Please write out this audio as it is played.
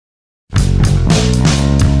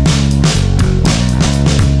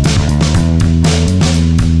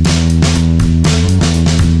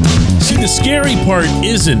scary part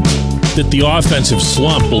isn't that the offensive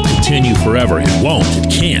slump will continue forever. It won't. It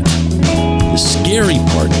can't. The scary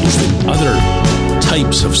part is that other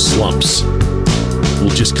types of slumps will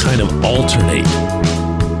just kind of alternate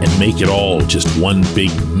and make it all just one big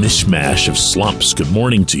mishmash of slumps. Good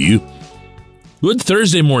morning to you. Good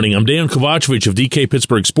Thursday morning. I'm Dejan Kovacevic of DK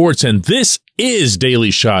Pittsburgh Sports, and this is Daily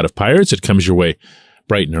Shot of Pirates. It comes your way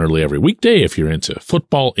bright and early every weekday if you're into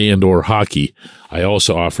football and or hockey. I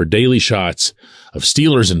also offer daily shots of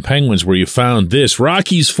Steelers and Penguins where you found this.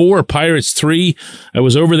 Rockies 4, Pirates 3. I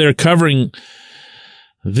was over there covering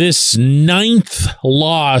this 9th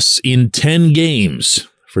loss in 10 games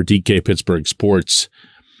for DK Pittsburgh Sports,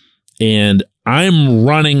 and I'm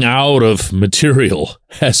running out of material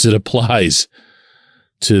as it applies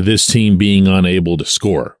to this team being unable to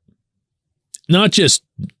score. Not just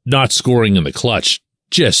not scoring in the clutch,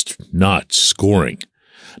 just not scoring.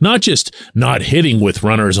 Not just not hitting with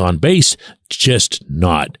runners on base, just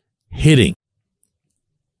not hitting.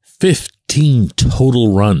 15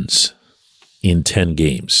 total runs in 10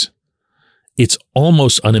 games. It's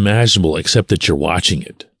almost unimaginable except that you're watching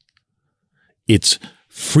it. It's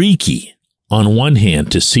freaky on one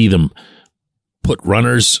hand to see them put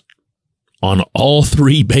runners on all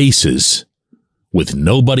 3 bases with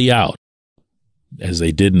nobody out, as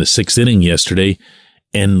they did in the 6th inning yesterday,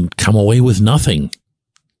 and come away with nothing.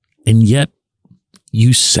 And yet,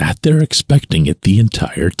 you sat there expecting it the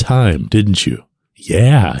entire time, didn't you?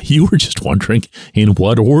 Yeah, you were just wondering in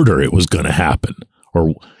what order it was going to happen,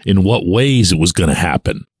 or in what ways it was going to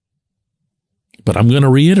happen. But I'm going to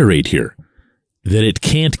reiterate here that it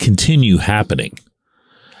can't continue happening.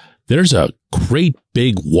 There's a great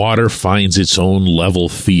big water finds its own level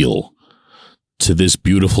feel to this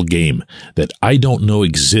beautiful game that I don't know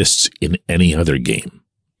exists in any other game.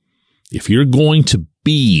 If you're going to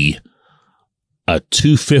be a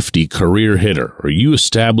 250 career hitter, or you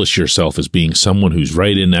establish yourself as being someone who's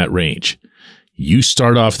right in that range, you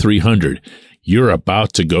start off 300, you're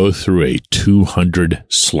about to go through a 200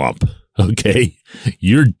 slump, okay?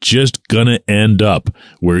 You're just gonna end up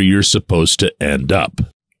where you're supposed to end up.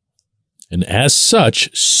 And as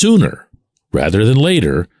such, sooner rather than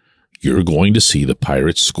later, you're going to see the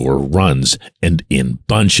Pirates score runs and in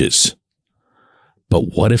bunches.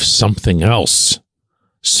 But what if something else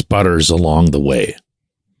sputters along the way?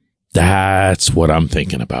 That's what I'm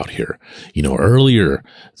thinking about here. You know, earlier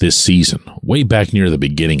this season, way back near the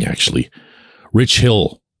beginning, actually, Rich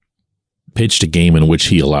Hill pitched a game in which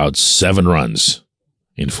he allowed 7 runs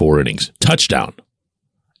in 4 innings. Touchdown.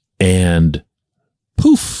 And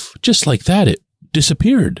poof, just like that, it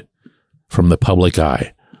disappeared from the public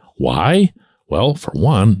eye. Why? Well, for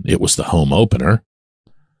one, it was the home opener.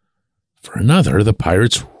 For another, the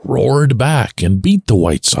Pirates roared back and beat the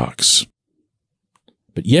White Sox.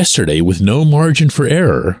 But yesterday, with no margin for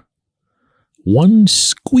error, one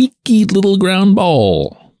squeaky little ground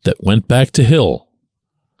ball that went back to Hill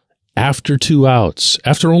after 2 outs,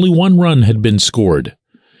 after only 1 run had been scored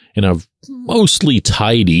in a mostly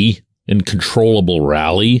tidy and controllable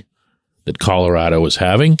rally that Colorado was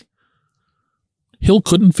having, Hill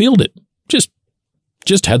couldn't field it.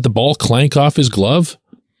 Just had the ball clank off his glove.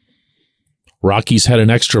 Rockies had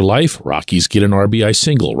an extra life. Rockies get an RBI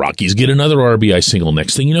single. Rockies get another RBI single.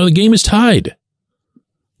 Next thing you know, the game is tied.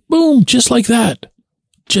 Boom, just like that.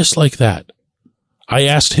 Just like that. I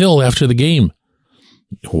asked Hill after the game,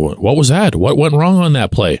 what was that? What went wrong on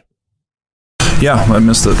that play? Yeah, I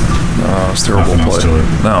missed it. It was a terrible play.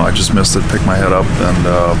 No, I just missed it, picked my head up, and,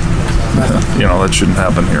 that shouldn't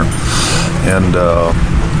happen here. And,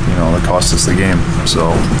 that cost us the game. So,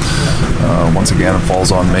 once again, it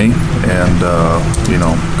falls on me, and,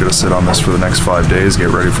 going to sit on this for the next 5 days, get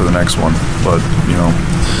ready for the next one. But,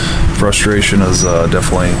 frustration is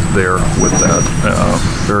definitely there with that.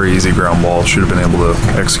 Very easy ground ball. Should have been able to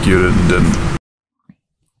execute it and didn't.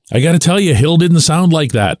 I got to tell you, Hill didn't sound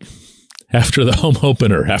like that after the home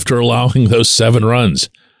opener, after allowing those 7 runs.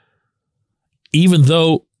 Even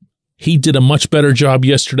though he did a much better job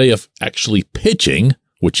yesterday of actually pitching,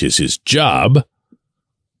 which is his job,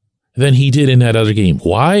 than he did in that other game.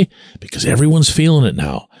 Why? Because everyone's feeling it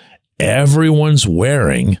now. Everyone's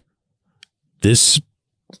wearing this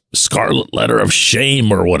scarlet letter of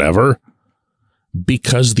shame or whatever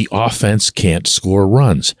because the offense can't score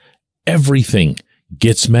runs. Everything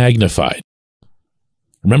gets magnified.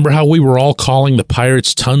 Remember how we were all calling the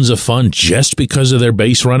Pirates tons of fun just because of their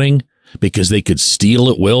base running? Because they could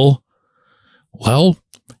steal at will? Well,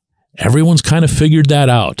 everyone's kind of figured that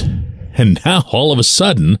out. And now, all of a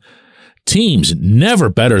sudden, teams never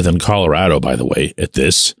better than Colorado, by the way, at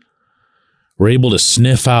this, we're able to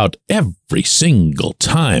sniff out every single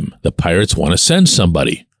time the Pirates want to send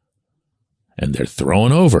somebody. And they're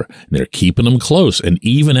throwing over, and they're keeping them close. And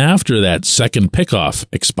even after that second pickoff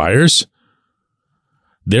expires,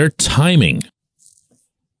 they're timing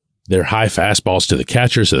their high fastballs to the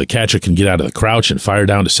catcher so the catcher can get out of the crouch and fire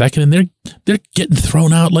down to second, and they're getting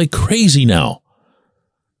thrown out like crazy now.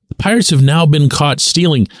 The Pirates have now been caught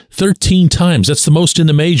stealing 13 times. That's the most in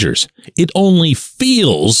the majors. It only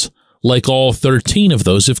feels like all 13 of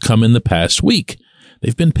those have come in the past week.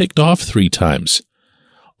 They've been picked off 3 times.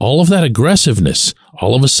 All of that aggressiveness,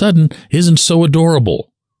 all of a sudden, isn't so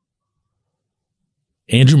adorable.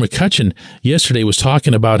 Andrew McCutchen yesterday was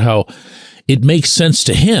talking about how it makes sense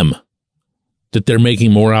to him that they're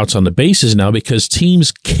making more outs on the bases now because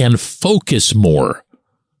teams can focus more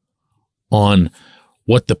on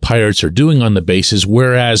what the Pirates are doing on the bases,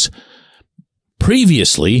 whereas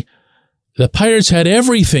previously, the Pirates had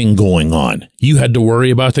everything going on. You had to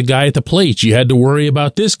worry about the guy at the plate. You had to worry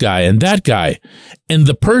about this guy and that guy. And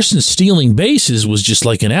the person stealing bases was just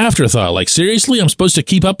like an afterthought. Like, seriously, I'm supposed to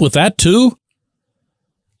keep up with that too?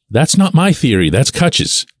 That's not my theory. That's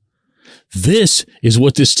Kutch's. This is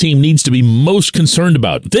what this team needs to be most concerned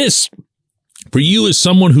about. This, for you as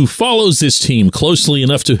someone who follows this team closely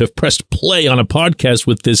enough to have pressed play on a podcast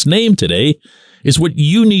with this name today, is what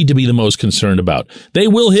you need to be the most concerned about. They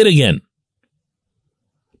will hit again.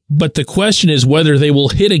 But the question is whether they will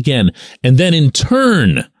hit again, and then in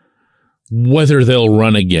turn, whether they'll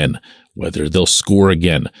run again, whether they'll score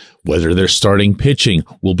again, whether their starting pitching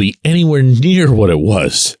will be anywhere near what it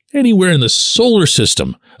was, anywhere in the solar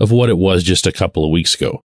system of what it was just a couple of weeks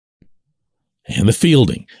ago. And the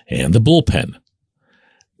fielding, and the bullpen.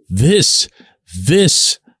 This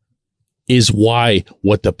is why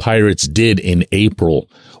what the Pirates did in April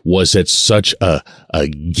was at such a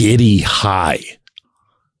giddy high.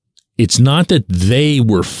 It's not that they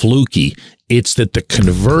were fluky. It's that the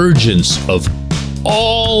convergence of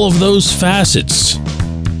all of those facets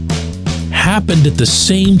happened at the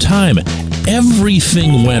same time.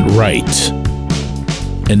 Everything went right.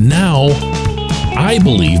 And now, I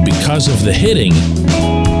believe because of the hitting,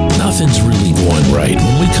 nothing's really going right.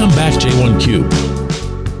 When we come back, J1Q.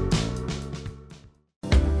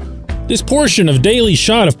 This portion of Daily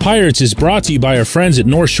Shot of Pirates is brought to you by our friends at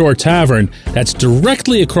North Shore Tavern that's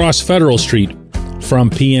directly across Federal Street from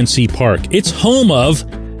PNC Park. It's home of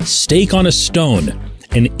Steak on a Stone,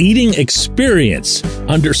 an eating experience,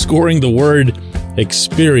 underscoring the word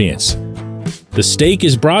experience. The steak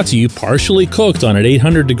is brought to you partially cooked on an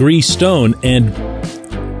 800-degree stone, and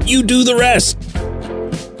you do the rest.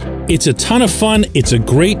 It's a ton of fun, it's a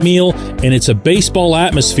great meal, and it's a baseball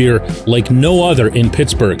atmosphere like no other in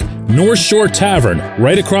Pittsburgh. North Shore Tavern,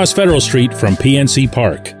 right across Federal Street from PNC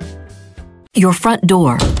Park. Your front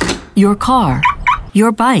door, your car,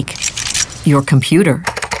 your bike, your computer,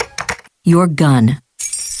 your gun.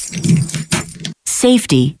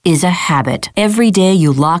 Safety is a habit. Every day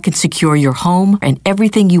you lock and secure your home and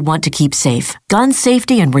everything you want to keep safe. Gun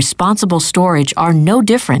safety and responsible storage are no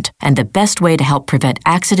different and the best way to help prevent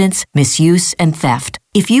accidents, misuse, and theft.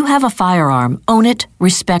 If you have a firearm, own it,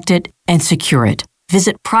 respect it, and secure it.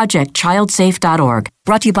 Visit ProjectChildSafe.org.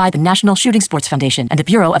 Brought to you by the National Shooting Sports Foundation and the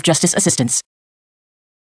Bureau of Justice Assistance.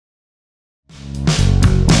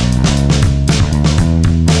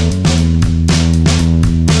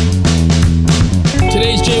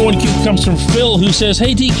 Today's J1Q comes from Phil, who says,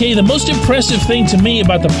 "Hey DK, the most impressive thing to me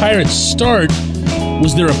about the Pirates' start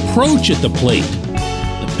was their approach at the plate.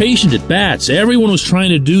 The patient at bats, everyone was trying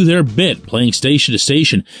to do their bit, playing station to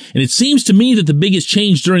station, and it seems to me that the biggest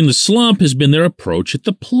change during the slump has been their approach at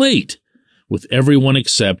the plate, with everyone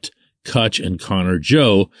except Kutch and Connor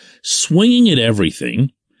Joe swinging at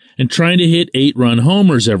everything and trying to hit 8-run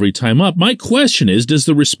homers every time up. My question is, does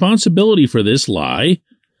the responsibility for this lie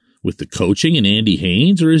with the coaching and Andy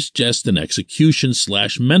Haynes, or is just an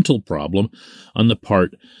execution/mental problem on the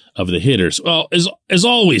part of the hitters?" Well, as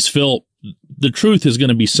always, Phil, the truth is going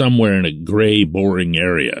to be somewhere in a gray, boring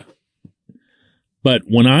area. But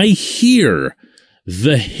when I hear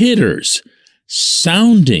the hitters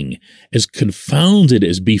sounding as confounded,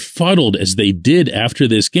 as befuddled as they did after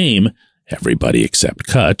this game, everybody except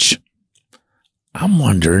Kutch, I'm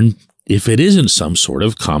wondering if it isn't some sort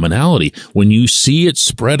of commonality. When you see it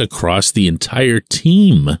spread across the entire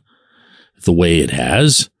team the way it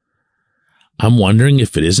has, I'm wondering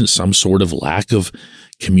if it isn't some sort of lack of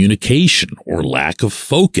communication or lack of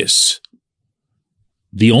focus.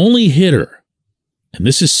 The only hitter, and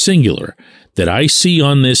this is singular, that I see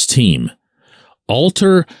on this team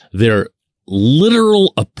alter their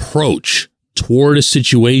literal approach toward a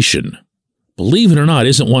situation believe it or not,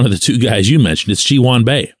 isn't one of the two guys you mentioned. It's Ji-Hwan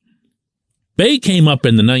Bae. Bae came up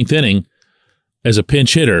in the 9th inning as a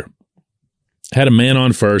pinch hitter, had a man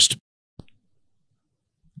on first,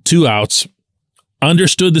 2 outs,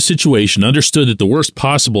 understood the situation, understood that the worst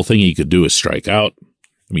possible thing he could do is strike out.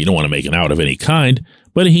 I mean, you don't want to make an out of any kind,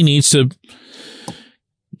 but he needs to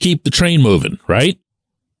keep the train moving, right?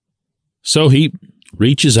 So he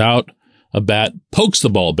reaches out a bat, pokes the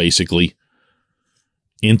ball basically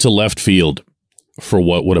into left field for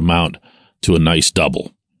what would amount to a nice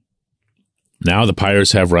double. Now the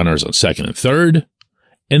Pirates have runners on 2nd and 3rd,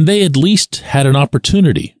 and they at least had an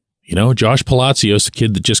opportunity. You know, Josh Palacios, the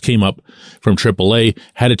kid that just came up from AAA,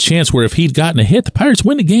 had a chance where if he'd gotten a hit, the Pirates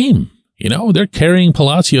win the game. You know, they're carrying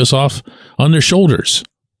Palacios off on their shoulders.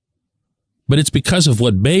 But it's because of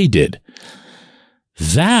what Bae did.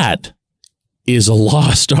 That is a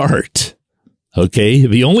lost art. Okay?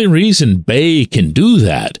 The only reason Bae can do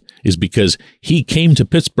that is because he came to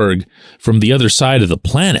Pittsburgh from the other side of the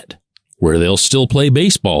planet, where they'll still play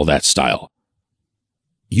baseball that style.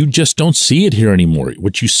 You just don't see it here anymore.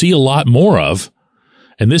 What you see a lot more of,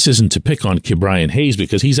 and this isn't to pick on Ke'Bryan Hayes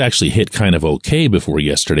because he's actually hit kind of okay before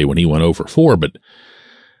yesterday when he went 0 for 4, but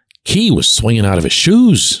Key was swinging out of his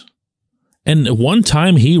shoes. And one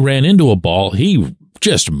time he ran into a ball, he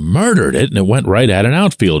just murdered it, and it went right at an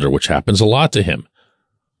outfielder, which happens a lot to him.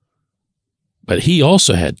 But he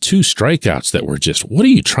also had 2 strikeouts that were just, what are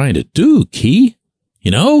you trying to do, Key?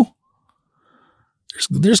 You know?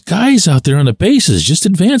 There's guys out there on the bases, just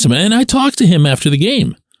advance them. And I talked to him after the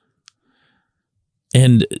game.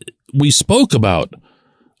 And we spoke about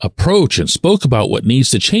approach and spoke about what needs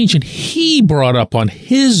to change. And he brought up on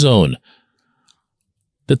his own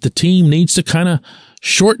that the team needs to kind of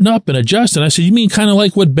shorten up and adjust. And I said, you mean kind of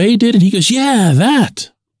like what Bae did? And he goes, yeah, that.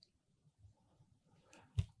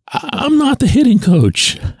 I'm not the hitting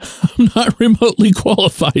coach. I'm not remotely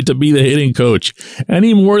qualified to be the hitting coach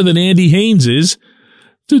any more than Andy Haynes is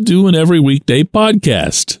to do an every weekday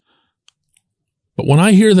podcast. But when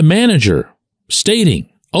I hear the manager stating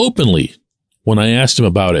openly, when I asked him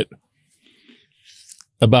about it,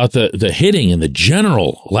 about the hitting and the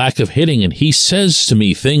general lack of hitting, and he says to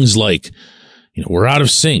me things like, you know, we're out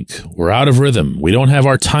of sync, we're out of rhythm, we don't have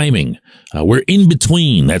our timing, we're in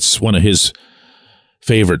between. That's one of his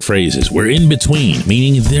favorite phrases. We're in between,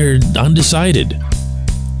 meaning they're undecided.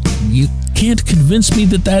 You can't convince me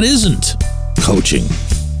that that isn't coaching.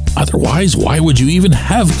 Otherwise, why would you even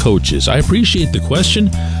have coaches? I appreciate the question.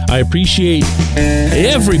 I appreciate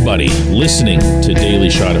everybody listening to Daily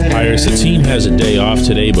Shot of Pirates. The team has a day off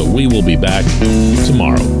today, but we will be back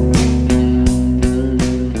tomorrow.